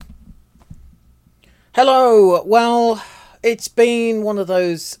Hello! Well, it's been one of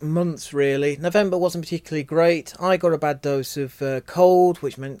those months really. November wasn't particularly great. I got a bad dose of cold,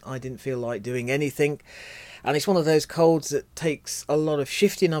 which meant I didn't feel like doing anything. And it's one of those colds that takes a lot of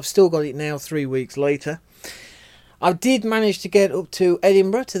shifting. I've still got it now 3 weeks later. I did manage to get up to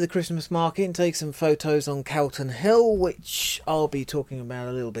Edinburgh to the Christmas market and take some photos on Calton Hill, which I'll be talking about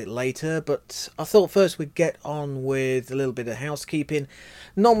a little bit later. But I thought first we'd get on with a little bit of housekeeping.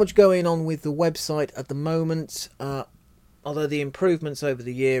 Not much going on with the website at the moment, although the improvements over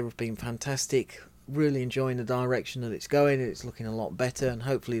the year have been fantastic. Really enjoying the direction that it's going. It's looking a lot better, and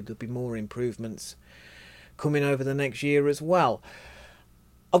hopefully there'll be more improvements coming over the next year as well.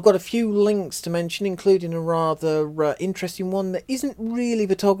 I've got a few links to mention, including a rather interesting one that isn't really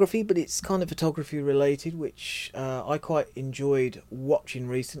photography, but it's kind of photography related, which I quite enjoyed watching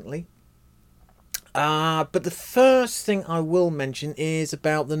recently. But the first thing I will mention is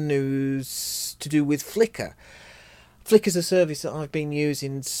about the news to do with Flickr. Flickr's a service that I've been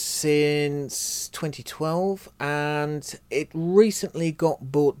using since 2012, and it recently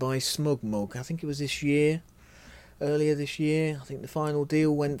got bought by SmugMug. I think it was earlier this year. I think the final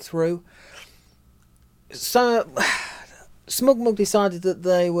deal went through. So SmugMug decided that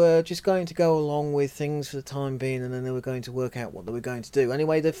they were just going to go along with things for the time being, and then they were going to work out what they were going to do.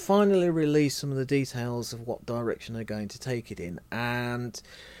 Anyway, they've finally released some of the details of what direction they're going to take it in, and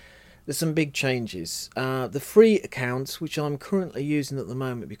there's some big changes. The free accounts, which I'm currently using at the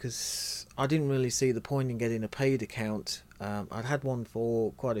moment because I didn't really see the point in getting a paid account. I'd had one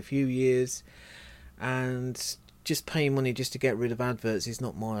for quite a few years, and just paying money just to get rid of adverts is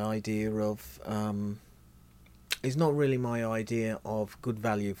not my idea of is not really my idea of good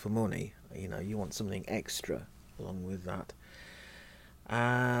value for money. You know, you want something extra along with that.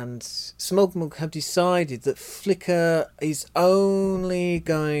 And SmugMug have decided that Flickr is only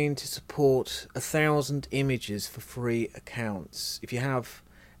going to support 1,000 images for free accounts. If you have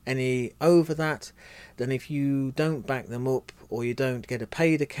any over that, then if you don't back them up or you don't get a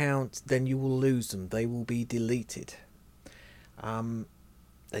paid account, then you will lose them. They will be deleted.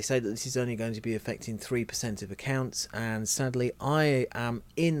 They say that this is only going to be affecting 3% of accounts, and sadly I am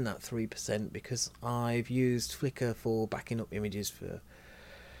in that 3% because I've used Flickr for backing up images for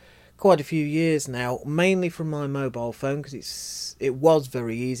quite a few years now, mainly from my mobile phone, because it was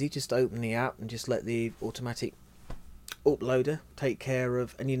very easy. Just open the app and just let the automatic uploader take care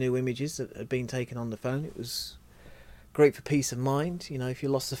of any new images that had been taken on the phone. It was great for peace of mind. You know, if you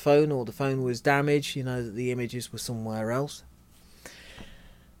lost the phone or the phone was damaged, you know that the images were somewhere else.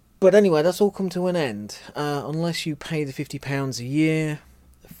 But anyway, that's all come to an end, unless you pay the £50 a year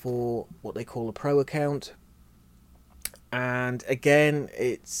for what they call a pro account. And again,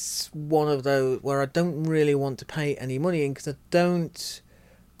 it's one of those where I don't really want to pay any money in, because I don't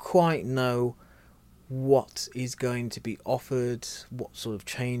quite know what is going to be offered, what sort of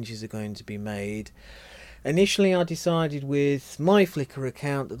changes are going to be made. Initially I decided with my Flickr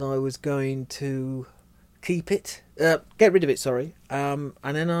account that I was going to get rid of it, and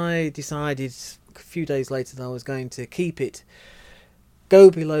then I decided a few days later that I was going to keep it, go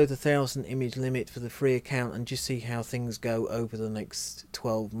below the 1,000 image limit for the free account, and just see how things go over the next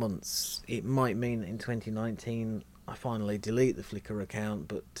 12 months. It might mean that in 2019 I finally delete the Flickr account,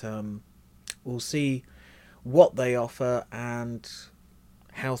 but we'll see what they offer and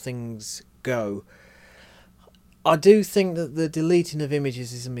how things go. I do think that the deleting of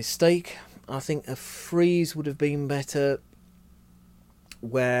images is a mistake. I think a freeze would have been better,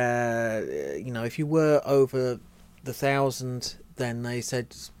 where, you know, if you were over the 1,000, then they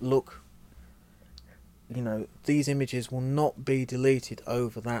said, look, you know, these images will not be deleted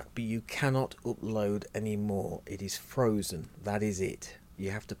over that, but you cannot upload any more. It is frozen. That is it.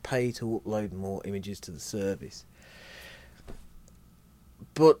 You have to pay to upload more images to the service.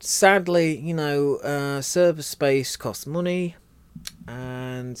 But sadly, you know, server space costs money,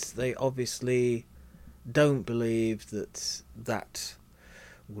 and they obviously don't believe that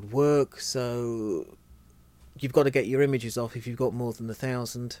would work. So you've got to get your images off if you've got more than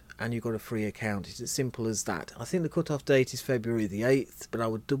 1,000 and you've got a free account. It's as simple as that. I think the cut-off date is February the 8th, but I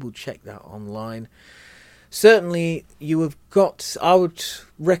would double check that online. Certainly, I would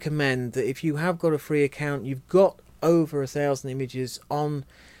recommend that if you have got a free account, you've got over 1,000 images on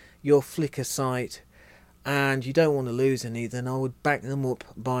your Flickr site, and you don't want to lose any, then I would back them up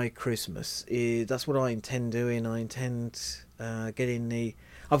by Christmas. That's what I intend doing. I intend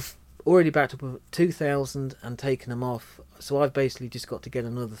I've already backed up 2,000 and taken them off, so I've basically just got to get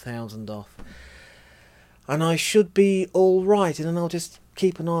another 1,000 off, and I should be all right. And then I'll just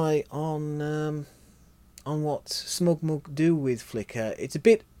keep an eye on what SmugMug do with Flickr. It's a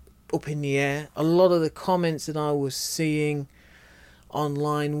bit up in the air. A lot of the comments that I was seeing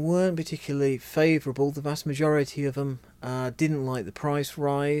online weren't particularly favourable. The vast majority of them didn't like the price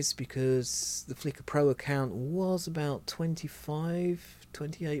rise because the Flickr Pro account was about £28,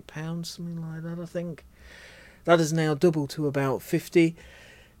 something like that, I think. That has now doubled to about £50.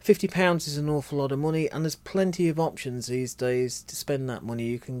 £50 is an awful lot of money, and there's plenty of options these days to spend that money.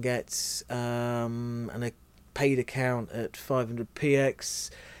 You can get a paid account at 500px.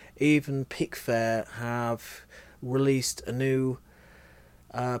 Even Pickfair have released a new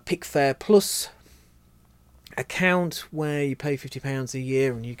Pickfair Plus account where you pay £50 a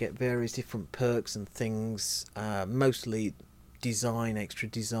year and you get various different perks and things, mostly extra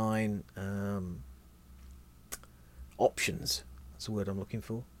design options. That's the word I'm looking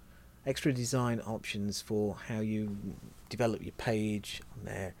for. Extra design options for how you develop your page on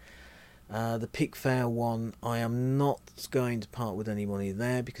there. The Pickfair one, I am not going to part with any money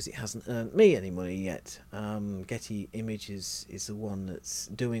there because it hasn't earned me any money yet. Getty Images is the one that's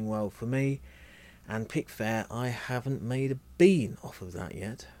doing well for me, and Pickfair, I haven't made a bean off of that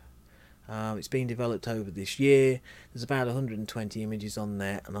yet. It's been developed over this year. There's about 120 images on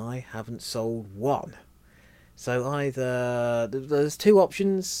there, and I haven't sold one. So either there's two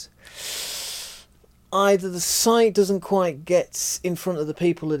options. Either the site doesn't quite get in front of the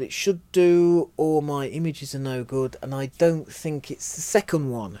people that it should do, or my images are no good, and I don't think it's the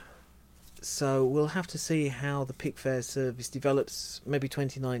second one. So we'll have to see how the Pickfair service develops. Maybe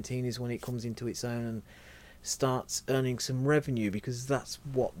 2019 is when it comes into its own and starts earning some revenue, because that's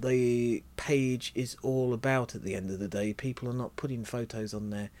what the page is all about at the end of the day. People are not putting photos on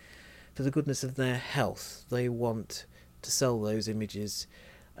there for the goodness of their health. They want to sell those images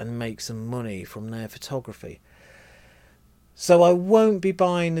and make some money from their photography. So I won't be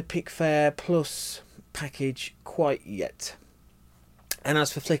buying the Pickfair Plus package quite yet. And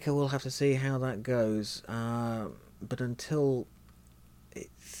as for Flickr, we'll have to see how that goes. But until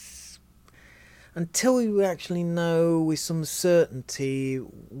we actually know with some certainty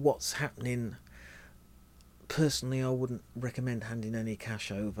what's happening, personally I wouldn't recommend handing any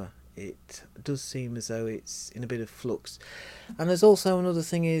cash over. It does seem as though it's in a bit of flux. And there's also another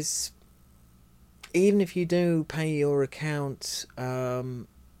thing is, even if you do pay your account and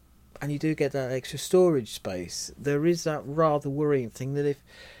you do get that extra storage space, there is that rather worrying thing that if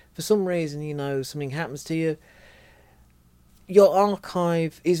for some reason, something happens to you, your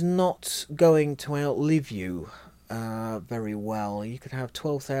archive is not going to outlive you very well. You could have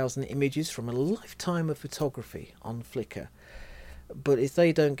 12,000 images from a lifetime of photography on Flickr. But if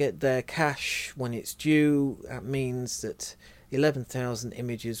they don't get their cash when it's due, that means that 11,000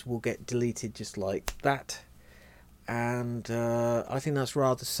 images will get deleted just like that. And I think that's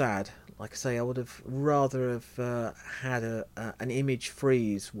rather sad. Like I say, I would have rather have had an image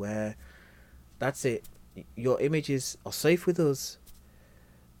freeze where that's it. Your images are safe with us,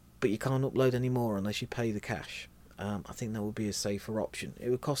 but you can't upload any more unless you pay the cash. I think that would be a safer option. It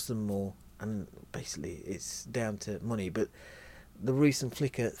would cost them more, and basically it's down to money. But the recent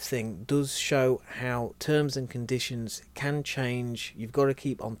Flickr thing does show how terms and conditions can change. You've got to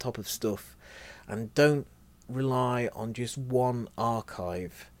keep on top of stuff, and don't rely on just one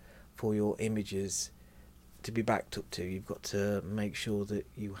archive for your images to be backed up to. You've got to make sure that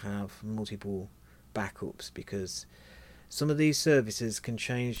you have multiple backups, because some of these services can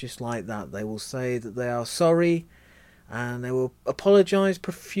change just like that. They will say that they are sorry and they will apologise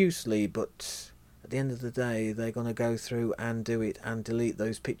profusely, but at the end of the day, they're going to go through and do it and delete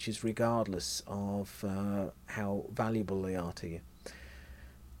those pictures regardless of how valuable they are to you.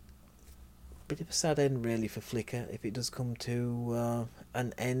 Bit of a sad end really for Flickr if it does come to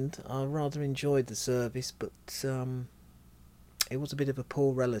an end. I rather enjoyed the service, but it was a bit of a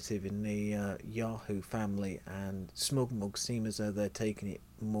poor relative in the Yahoo family, and SmugMug seem as though they're taking it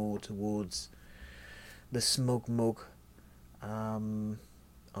more towards the SmugMug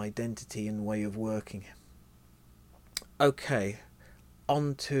identity and way of working. Okay,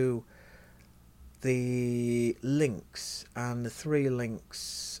 on to the links, and the 3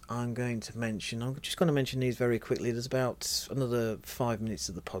 links I'm going to mention. I'm just going to mention these very quickly. There's about another 5 minutes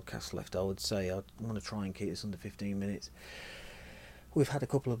of the podcast left, I would say. I want to try and keep this under 15 minutes. We've had a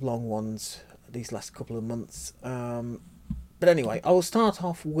couple of long ones these last couple of months. But anyway, I will start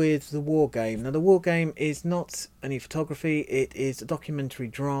off with the War Game. Now, the War Game is not any photography. It is a documentary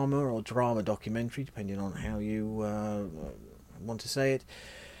drama, or drama documentary, depending on how you want to say it.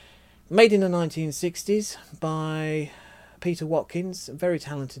 Made in the 1960s by Peter Watkins, a very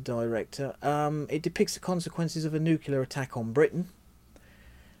talented director. It depicts the consequences of a nuclear attack on Britain.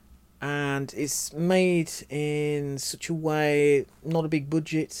 And it's made in such a way, not a big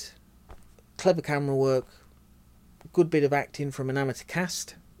budget, clever camera work, good bit of acting from an amateur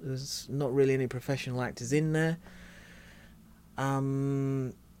cast. There's not really any professional actors in there.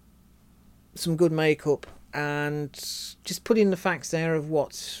 Some good makeup, and just put in the facts there of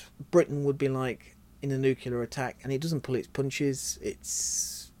what Britain would be like in a nuclear attack, and it doesn't pull its punches.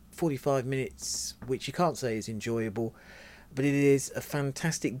 It's 45 minutes, which you can't say is enjoyable, but it is a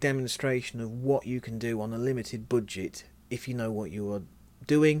fantastic demonstration of what you can do on a limited budget if you know what you are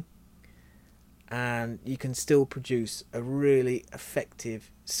doing, and you can still produce a really effective,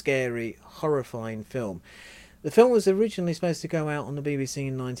 scary, horrifying film. The film was originally supposed to go out on the BBC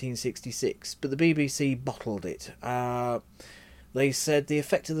in 1966, but the BBC bottled it. They said the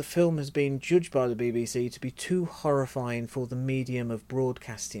effect of the film has been judged by the BBC to be too horrifying for the medium of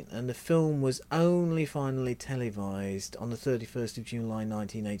broadcasting, and the film was only finally televised on the 31st of July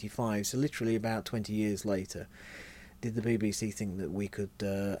 1985, so literally about 20 years later did the BBC think that we could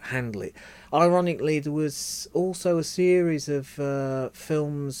handle it. Ironically, there was also a series of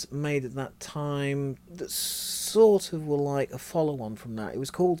films made at that time that sort of were like a follow-on from that. It was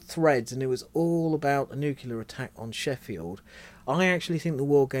called Threads, and it was all about a nuclear attack on Sheffield. I actually think The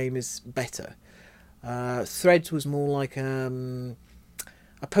War Game is better. Threads was more like a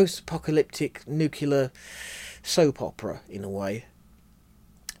post-apocalyptic nuclear soap opera in a way.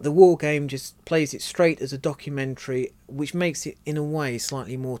 The War Game just plays it straight as a documentary, which makes it, in a way,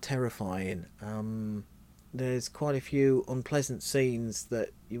 slightly more terrifying. There's quite a few unpleasant scenes that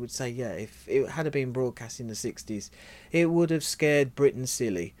you would say, yeah, if it had been broadcast in the 60s, it would have scared Britain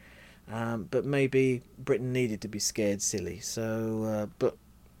silly. But maybe Britain needed to be scared silly. So, but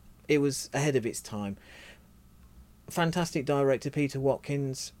it was ahead of its time. Fantastic director, Peter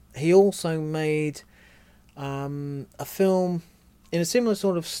Watkins. He also made a film in a similar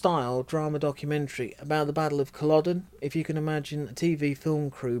sort of style, drama documentary, about the Battle of Culloden. If you can imagine a TV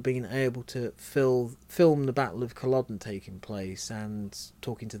film crew being able to film the Battle of Culloden taking place and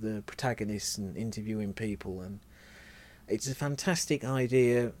talking to the protagonists and interviewing people. And it's a fantastic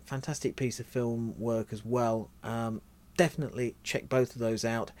idea, fantastic piece of film work as well. Definitely check both of those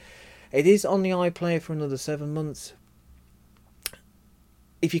out. It is on the iPlayer for another 7 months.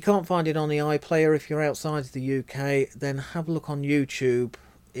 If you can't find it on the iPlayer, if you're outside of the UK, then have a look on YouTube.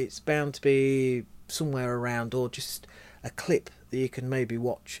 It's bound to be somewhere around, or just a clip that you can maybe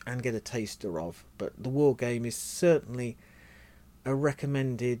watch and get a taster of. But The War Game is certainly a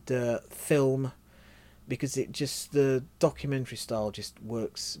recommended film, because the documentary style just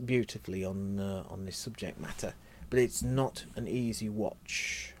works beautifully on this subject matter. But it's not an easy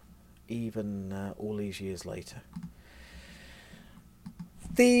watch, even all these years later.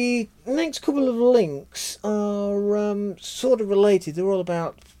 The next couple of links are sort of related. They're all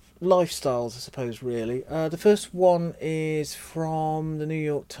about lifestyles, I suppose, really. The first one is from the New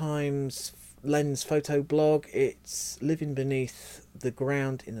York Times Lens photo blog. It's Living Beneath the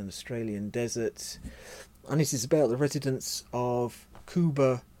Ground in an Australian Desert. And this is about the residents of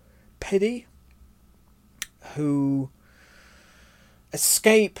Kuba Pedy, who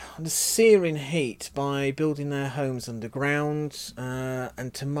escape the searing heat by building their homes underground,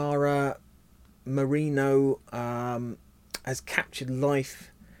 and Tamara Marino has captured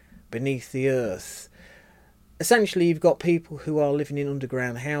life beneath the earth. Essentially, you've got people who are living in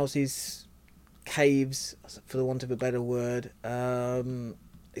underground houses, caves, for the want of a better word.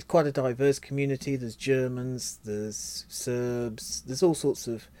 It's quite a diverse community. There's Germans, there's Serbs, there's all sorts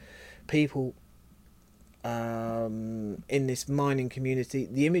of people in this mining community.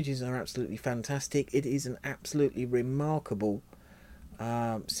 The images are absolutely fantastic. It is an absolutely remarkable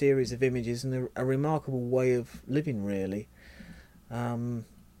series of images, and a remarkable way of living, really.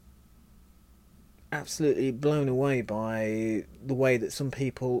 Absolutely blown away by the way that some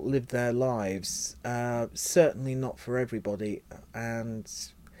people live their lives. Certainly not for everybody, and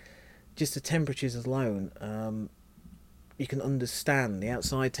just the temperatures alone, you can understand the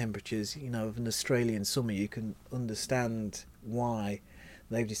outside temperatures, of an Australian summer. You can understand why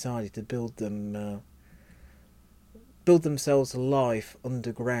they've decided to build themselves a life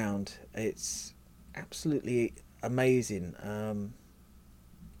underground. It's absolutely amazing,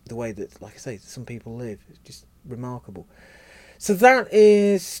 the way that, like I say, some people live. It's just remarkable. So that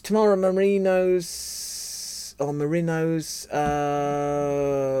is Tamara Marino's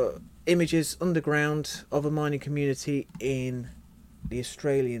images underground of a mining community in the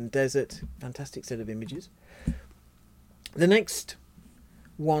Australian desert. Fantastic set of images. The next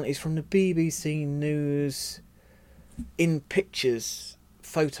one is from the BBC News In Pictures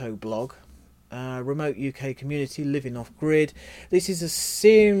photo blog. remote UK community living off grid. This is a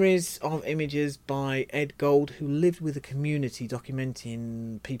series of images by Ed Gold, who lived with a community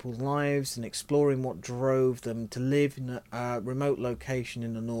documenting people's lives and exploring what drove them to live in a remote location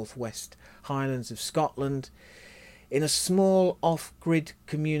in the northwest Highlands of Scotland in a small off-grid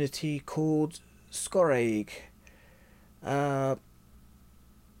community called Scoraig.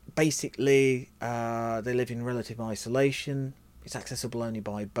 Basically, they live in relative isolation. It's accessible only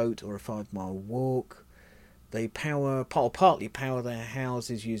by boat or a 5-mile walk. They partly power their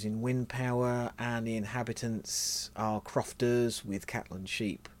houses using wind power, and the inhabitants are crofters with cattle and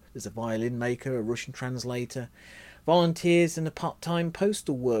sheep. There's a violin maker, a Russian translator, volunteers, and a part-time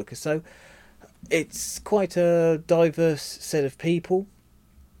postal worker. So it's quite a diverse set of people,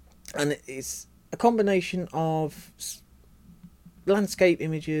 and it's a combination of landscape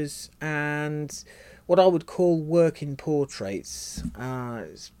images and what I would call working portraits.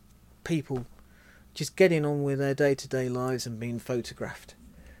 It's people just getting on with their day-to-day lives and being photographed.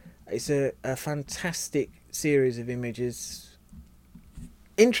 It's a fantastic series of images.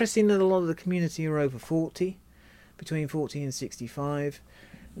 Interesting that a lot of the community are over 40, between 40 and 65.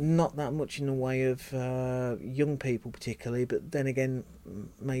 Not that much in the way of young people particularly, but then again,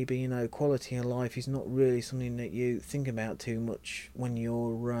 maybe, quality of life is not really something that you think about too much when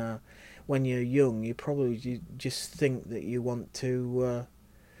you're young. You probably just think that you want to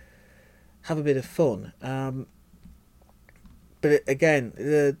have a bit of fun. But again,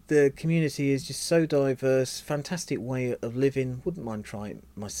 the community is just so diverse, fantastic way of living. Wouldn't mind trying it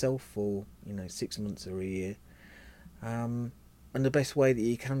myself for 6 months or a year. And the best way that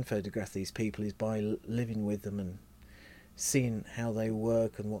you can photograph these people is by living with them and seeing how they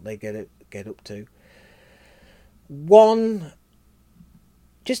work and what they get up to.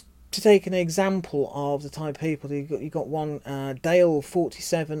 Just to take an example of the type of people, you got one, Dale,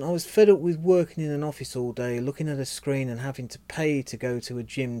 47. I was fed up with working in an office all day, looking at a screen and having to pay to go to a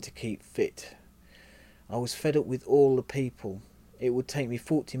gym to keep fit. I was fed up with all the people. It would take me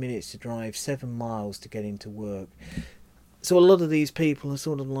 40 minutes to drive 7 miles to get into work. So a lot of these people are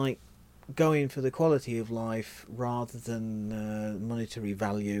sort of like going for the quality of life rather than monetary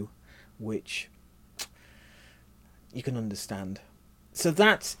value, which you can understand. So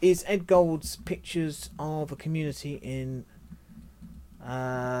that is Ed Gold's pictures of a community in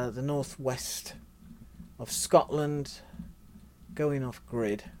the northwest of Scotland going off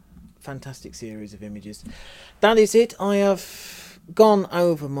grid. Fantastic series of images. That is it. I have gone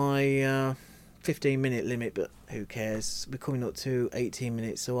over my 15-minute limit, but who cares? We're coming up to 18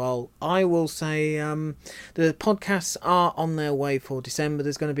 minutes, so I will say the podcasts are on their way for December.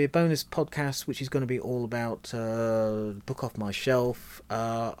 There's going to be a bonus podcast which is going to be all about Book Off My Shelf.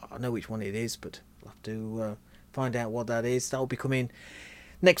 I know which one it is, but I'll have to find out what that is. That'll be coming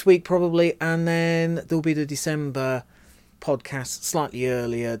next week probably, and then there'll be the December podcast slightly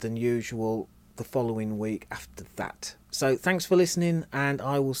earlier than usual the following week after that. So thanks for listening, and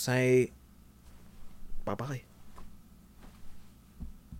I will say bye-bye.